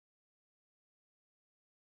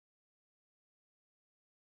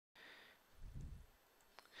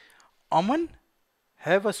Aman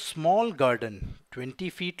have a small garden 20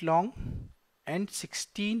 feet long and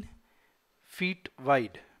 16 feet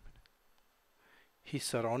wide. He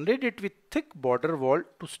surrounded it with thick border wall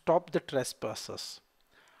to stop the trespassers.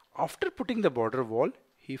 After putting the border wall,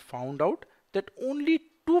 he found out that only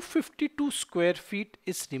 252 square feet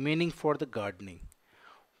is remaining for the gardening.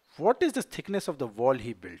 What is the thickness of the wall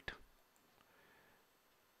he built?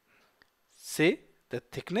 Say the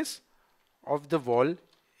thickness of the wall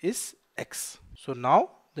is x. So now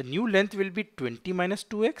the new length will be 20 minus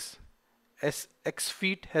 2x, as x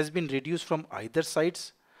feet has been reduced from either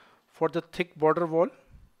sides for the thick border wall.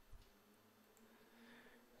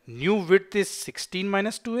 New width is 16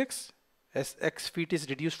 minus 2x, as x feet is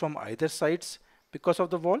reduced from either sides because of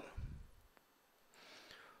the wall.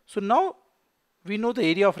 So now we know the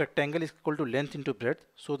area of rectangle is equal to length into breadth.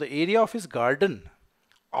 So the area of his garden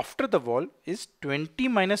after the wall is 20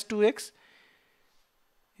 minus 2x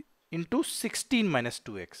into 16 minus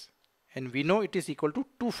 2x, and we know it is equal to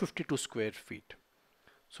 252 square feet.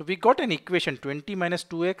 So we got an equation 20 minus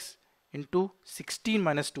 2x into 16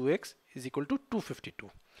 minus 2x is equal to 252.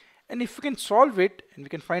 And if we can solve it, and we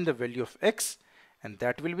can find the value of x, and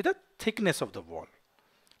that will be the thickness of the wall.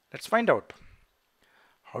 Let's find out.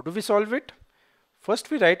 How do we solve it? First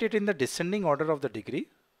we write it in the descending order of the degree,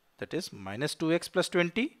 that is minus 2x plus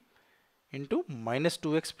 20 into minus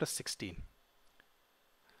 2x plus 16.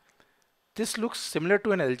 This looks similar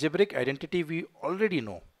to an algebraic identity we already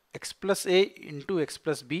know. X plus a into x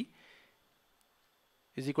plus b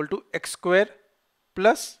is equal to x square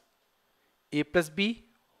plus a plus b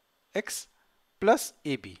x plus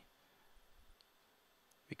ab.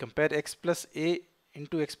 We compare x plus a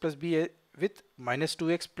into x plus b with minus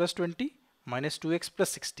 2x plus 20 minus 2x plus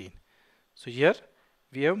 16. So here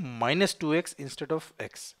we have minus 2x instead of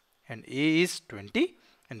x, and a is 20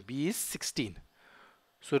 and b is 16.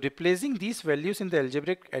 So replacing these values in the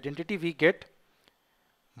algebraic identity, we get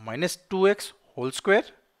minus 2x whole square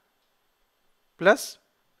plus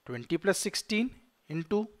 20 plus 16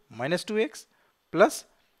 into minus 2x plus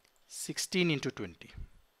 16 into 20.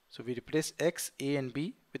 So we replace x, a and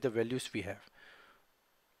b with the values we have.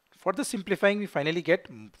 For the simplifying, we finally get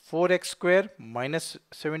 4x square minus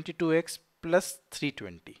 72x plus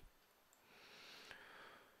 320.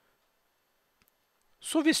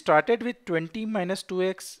 So we started with 20 minus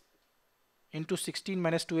 2x into 16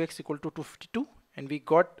 minus 2x equal to 252, and we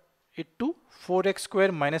got it to 4x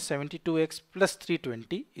square minus 72x plus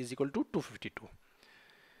 320 is equal to 252.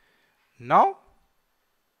 Now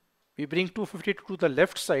we bring 252 to the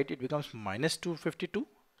left side, it becomes minus 252.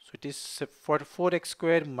 So it is for 4x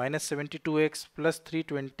square minus 72x plus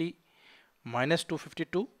 320 minus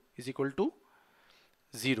 252 is equal to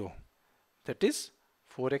 0. That is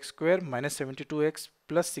 4x square minus 72x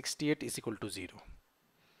plus 68 is equal to 0.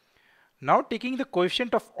 Now taking the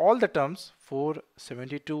coefficient of all the terms 4,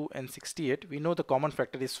 72 and 68, we know the common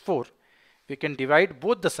factor is 4. We can divide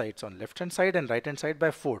both the sides on left hand side and right hand side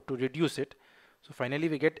by 4 to reduce it. So finally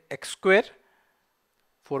we get x square,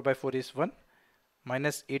 4 by 4 is 1,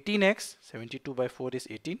 minus 18x, 72 by 4 is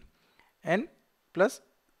 18, and plus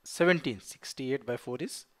 17, 68 by 4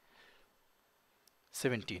 is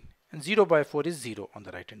 17, and 0 by 4 is 0 on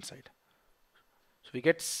the right hand side. So we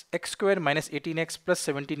get x square minus 18x plus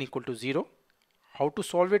 17 equal to 0. How to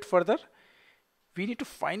solve it further? We need to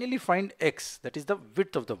finally find x, that is the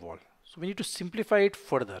width of the wall. So we need to simplify it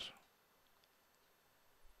further.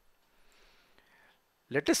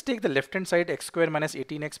 Let us take the left hand side x square minus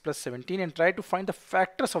 18x plus 17 and try to find the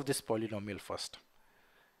factors of this polynomial first.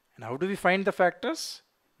 And how do we find the factors?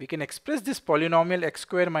 We can express this polynomial x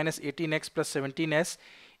square minus 18x plus 17 as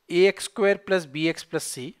ax square plus bx plus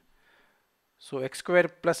c. So x square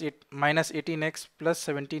plus minus 18x plus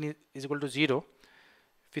 17 is equal to 0.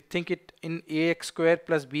 If we think it in ax square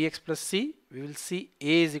plus bx plus c, we will see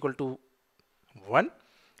a is equal to 1,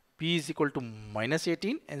 b is equal to minus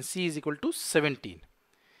 18 and c is equal to 17.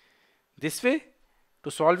 This way,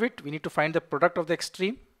 to solve it, we need to find the product of the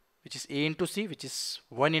extreme, which is a into c, which is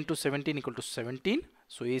 1 into 17 equal to 17.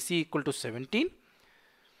 So ac equal to 17.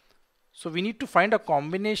 So we need to find a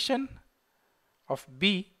combination of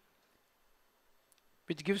b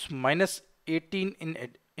which gives minus 18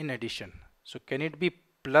 in addition. So can it be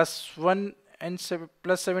plus 1 and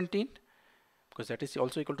plus 17? Because that is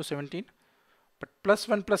also equal to 17. But plus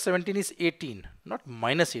 1 plus 17 is 18, not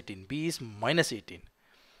minus 18. b is minus 18.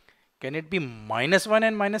 Can it be minus 1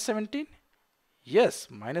 and minus 17? Yes,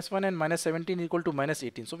 minus 1 and minus 17 equal to minus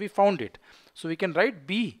 18. So we found it. So we can write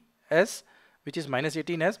b as, which is minus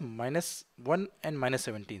 18, as minus 1 and minus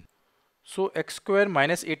 17. So x square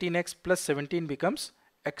minus 18x plus 17 becomes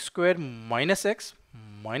x square minus x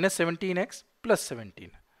minus 17x plus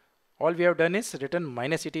 17. All we have done is written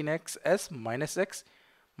minus 18x as minus x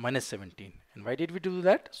minus 17. And why did we do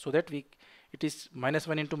that? So that it is minus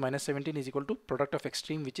 1 into minus 17 is equal to product of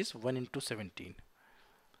extreme, which is 1 into 17.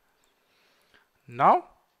 Now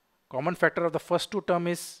common factor of the first two term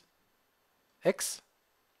is x,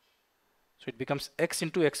 so it becomes x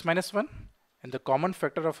into x minus 1, and the common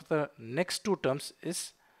factor of the next two terms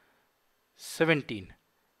is 17.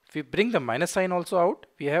 If we bring the minus sign also out,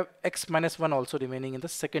 we have x minus 1 also remaining in the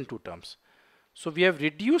second two terms. So we have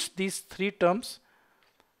reduced these three terms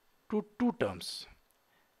to two terms,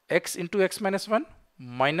 x into x minus 1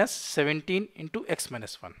 minus 17 into x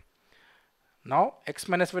minus 1. Now x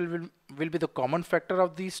minus 1 will be the common factor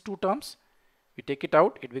of these two terms. We take it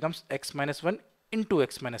out, it becomes x minus 1 into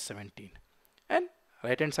x minus 17, and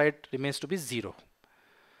right hand side remains to be 0.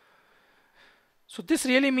 So this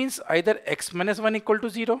really means either x minus 1 equal to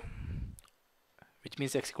 0, which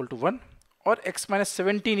means x equal to 1, or x minus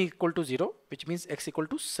 17 equal to 0, which means x equal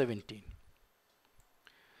to 17.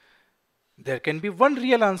 There can be one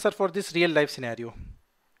real answer for this real life scenario.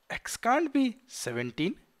 X can't be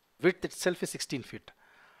 17, width itself is 16 feet.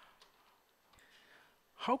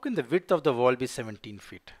 How can the width of the wall be 17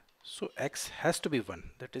 feet? So x has to be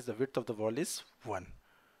 1, that is the width of the wall is 1.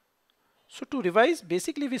 So to revise,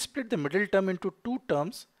 basically we split the middle term into two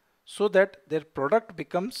terms so that their product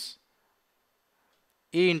becomes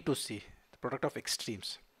a into c, the product of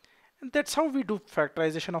extremes. And that's how we do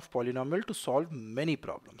factorization of polynomial to solve many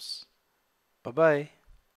problems. Bye-bye.